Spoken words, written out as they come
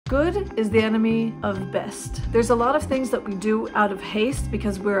Good is the enemy of best. There's a lot of things that we do out of haste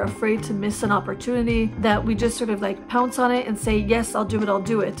because we're afraid to miss an opportunity, that we just sort of like pounce on it and say, yes, I'll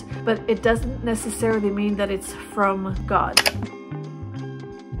do it. But it doesn't necessarily mean that it's from God.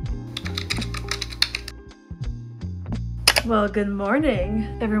 Well, good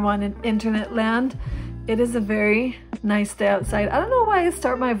morning, everyone in internet land. It is a very nice day outside. I don't know why I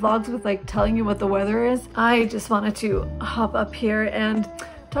start my vlogs with like telling you what the weather is. I just wanted to hop up here and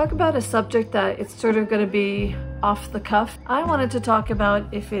talk about a subject that it's sort of going to be off the cuff. I wanted to talk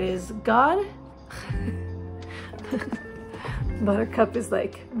about if it is God. Buttercup is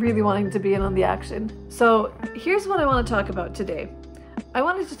like really wanting to be in on the action. So here's what I want to talk about today. I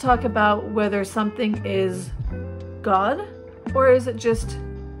wanted to talk about whether something is God or is it just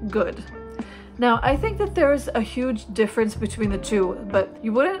good. Now, I think that there's a huge difference between the two, but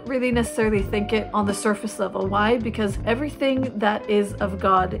you wouldn't really necessarily think it on the surface level. Why? Because everything that is of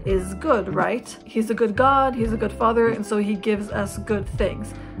God is good, right? He's a good God, he's a good father, and so he gives us good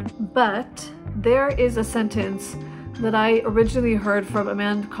things. But there is a sentence that I originally heard from a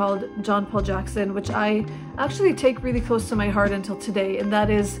man called John Paul Jackson, which I actually take really close to my heart until today, and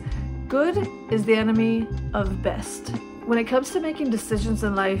that is, good is the enemy of best. When it comes to making decisions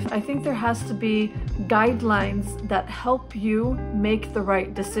in life, I think there has to be guidelines that help you make the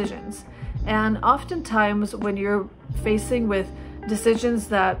right decisions. And oftentimes when you're facing with decisions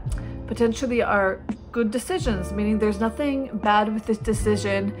that potentially are good decisions, meaning there's nothing bad with this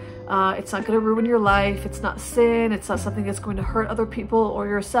decision, it's not going to ruin your life, it's not sin, it's not something that's going to hurt other people or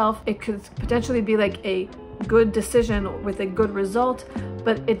yourself, it could potentially be like a good decision with a good result,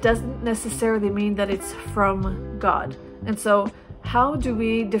 but it doesn't necessarily mean that it's from God. And so how do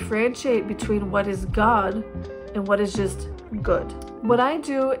we differentiate between what is God and what is just good? What I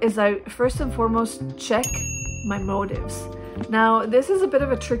do is I first and foremost check my motives. Now, this is a bit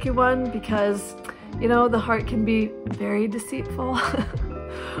of a tricky one because, you know, the heart can be very deceitful.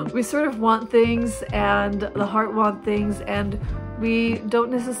 We sort of want things and the heart wants things, and we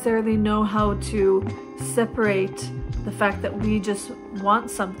don't necessarily know how to separate the fact that we just want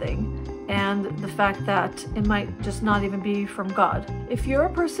something and the fact that it might just not even be from God. If you're a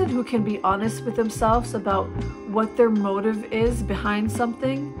person who can be honest with themselves about what their motive is behind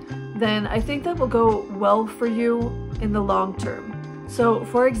something, then I think that will go well for you in the long term. So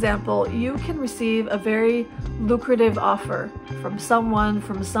for example, you can receive a very lucrative offer from someone,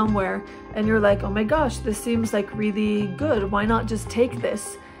 from somewhere, and you're like, oh my gosh, this seems like really good. Why not just take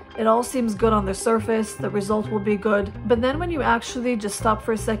this? It all seems good on the surface, the result will be good. But then when you actually just stop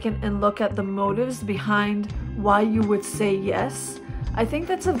for a second and look at the motives behind why you would say yes, I think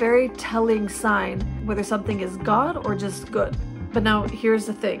that's a very telling sign whether something is God or just good. But now here's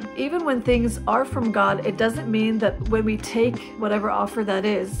the thing, even when things are from God, it doesn't mean that when we take whatever offer that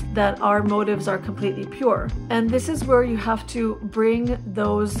is, that our motives are completely pure. And this is where you have to bring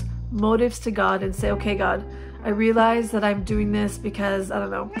those motives to God and say, okay, God, I realize that I'm doing this because, I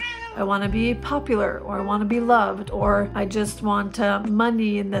don't know, I want to be popular, or I want to be loved, or I just want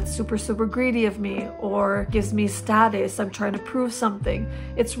money and that's super, super greedy of me, or gives me status, I'm trying to prove something.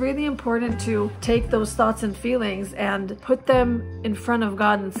 It's really important to take those thoughts and feelings and put them in front of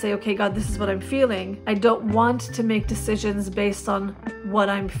God and say, okay, God, this is what I'm feeling. I don't want to make decisions based on what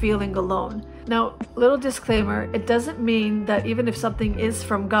I'm feeling alone. Now, little disclaimer, it doesn't mean that even if something is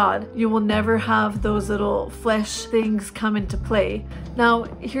from God, you will never have those little flesh things come into play. Now,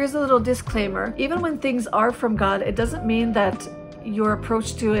 here's a little disclaimer. Even when things are from God, it doesn't mean that your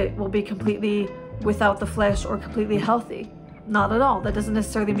approach to it will be completely without the flesh or completely healthy. Not at all. That doesn't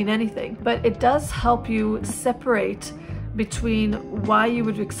necessarily mean anything. But it does help you separate between why you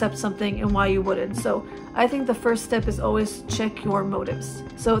would accept something and why you wouldn't. So I think the first step is always check your motives.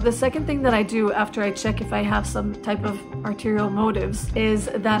 So the second thing that I do after I check if I have some type of arterial motives is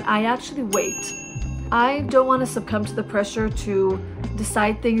that I actually wait. I don't want to succumb to the pressure to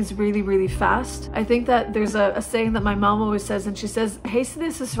decide things really, really fast. I think that there's a saying that my mom always says, and she says,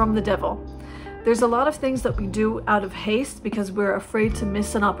 hastiness is from the devil. There's a lot of things that we do out of haste because we're afraid to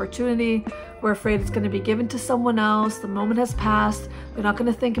miss an opportunity. We're afraid it's going to be given to someone else. The moment has passed. They're not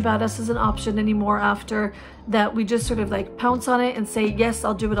going to think about us as an option anymore after that. We just sort of like pounce on it and say, yes,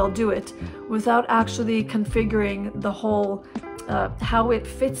 I'll do it, without actually configuring the whole how it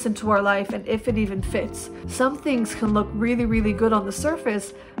fits into our life and if it even fits. Some things can look really, really good on the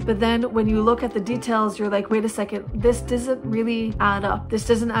surface, but then when you look at the details, you're like, wait a second, this doesn't really add up. This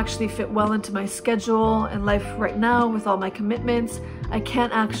doesn't actually fit well into my schedule and life right now with all my commitments. I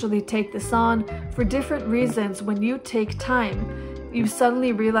can't actually take this on. For different reasons, when you take time, you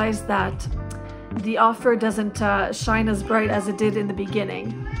suddenly realize that the offer doesn't shine as bright as it did in the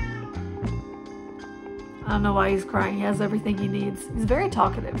beginning. don't know why he's crying. He has everything he needs. He's very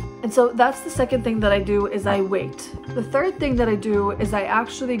talkative. And so that's the second thing that I do, is I wait. The third thing that I do is I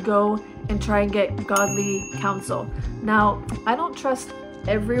actually go and try and get godly counsel. Now, I don't trust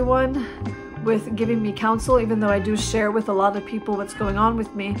everyone with giving me counsel, even though I do share with a lot of people what's going on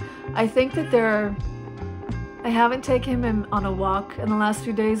with me. I think that I haven't taken him on a walk in the last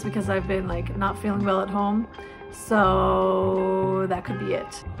few days because I've been like not feeling well at home. So that could be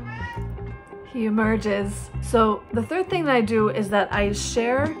it. He emerges. So the third thing that I do is that I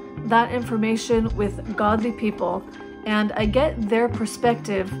share that information with godly people and I get their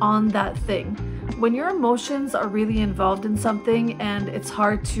perspective on that thing. When your emotions are really involved in something and it's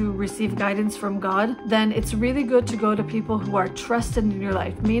hard to receive guidance from God, then it's really good to go to people who are trusted in your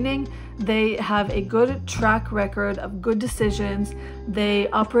life, meaning they have a good track record of good decisions, they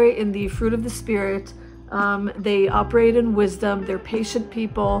operate in the fruit of the Spirit, they operate in wisdom, they're patient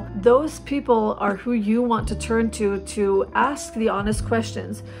people. Those people are who you want to turn to ask the honest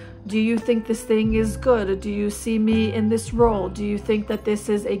questions. Do you think this thing is good? Do you see me in this role? Do you think that this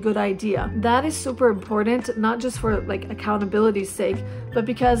is a good idea? That is super important, not just for like accountability's sake, but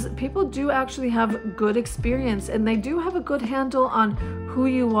because people do actually have good experience and they do have a good handle on who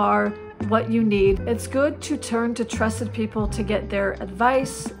you are, what you need. It's good to turn to trusted people to get their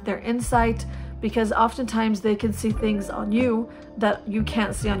advice, their insight, because oftentimes they can see things on you that you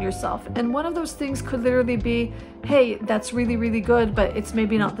can't see on yourself. And one of those things could literally be, hey, that's really, really good, but it's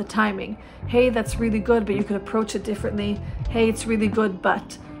maybe not the timing. Hey, that's really good, but you could approach it differently. Hey, it's really good,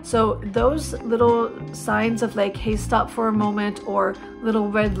 but. So those little signs of like, hey, stop for a moment, or little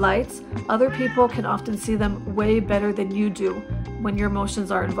red lights, other people can often see them way better than you do when your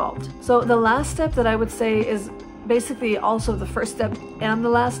emotions are involved. So the last step that I would say is basically also the first step and the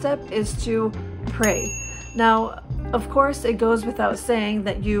last step, is to pray. Now, of course, it goes without saying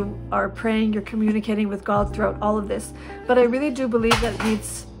that you are praying, you're communicating with God throughout all of this, but I really do believe that it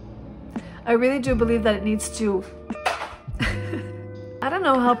needs to I don't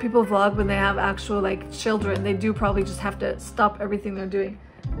know how people vlog when they have actual like children. They do probably just have to stop everything they're doing.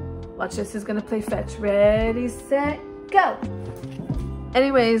 Watch this, he's gonna play fetch. Ready, set, go!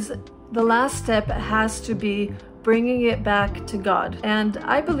 Anyways, the last step has to be bringing it back to God. And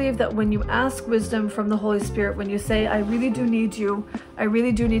I believe that when you ask wisdom from the Holy Spirit, when you say, I really do need you, I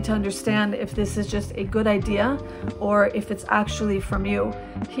really do need to understand if this is just a good idea or if it's actually from you,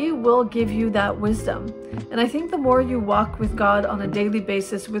 He will give you that wisdom. And I think the more you walk with God on a daily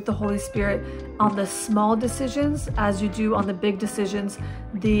basis with the Holy Spirit on the small decisions as you do on the big decisions,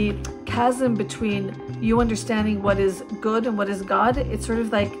 the chasm between you understanding what is good and what is God, it sort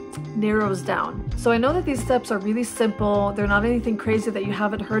of like narrows down. So I know that these steps are really simple. They're not anything crazy that you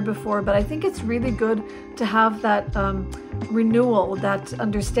haven't heard before, but I think it's really good to have that renewal, that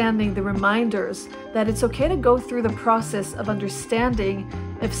understanding, the reminders that it's okay to go through the process of understanding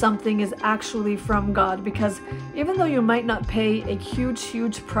if something is actually from God. Because even though you might not pay a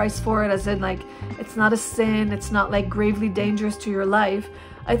huge price for it, as in like it's not a sin, it's not like gravely dangerous to your life,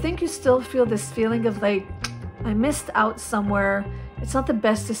 I think you still feel this feeling of like, I missed out somewhere, it's not the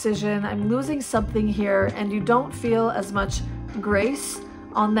best decision, I'm losing something here, and you don't feel as much grace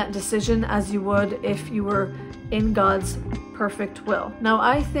on that decision as you would if you were in God's perfect will. Now,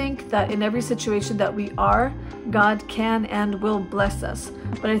 I think that in every situation that we are, God can and will bless us.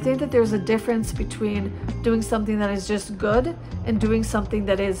 But I think that there's a difference between doing something that is just good and doing something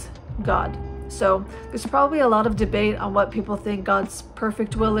that is God. So there's probably a lot of debate on what people think God's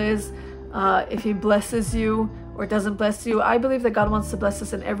perfect will is, if He blesses you or doesn't bless you. I believe that God wants to bless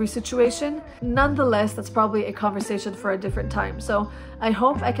us in every situation. Nonetheless, that's probably a conversation for a different time. So I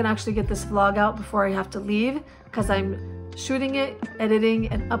hope I can actually get this vlog out before I have to leave, because I'm shooting it, editing,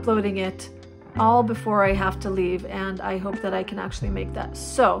 and uploading it all before I have to leave, and I hope that I can actually make that.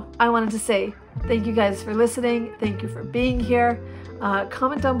 So I wanted to say thank you guys for listening. Thank you for being here.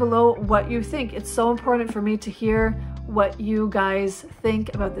 Comment down below what you think. It's so important for me to hear what you guys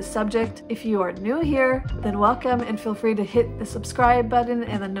think about this subject. If you are new here, then welcome, and feel free to hit the subscribe button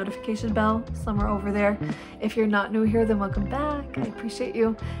and the notification bell somewhere over there. If you're not new here, then welcome back. I appreciate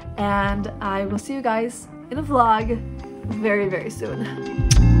you, and I will see you guys in a vlog very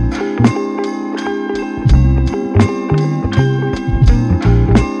soon.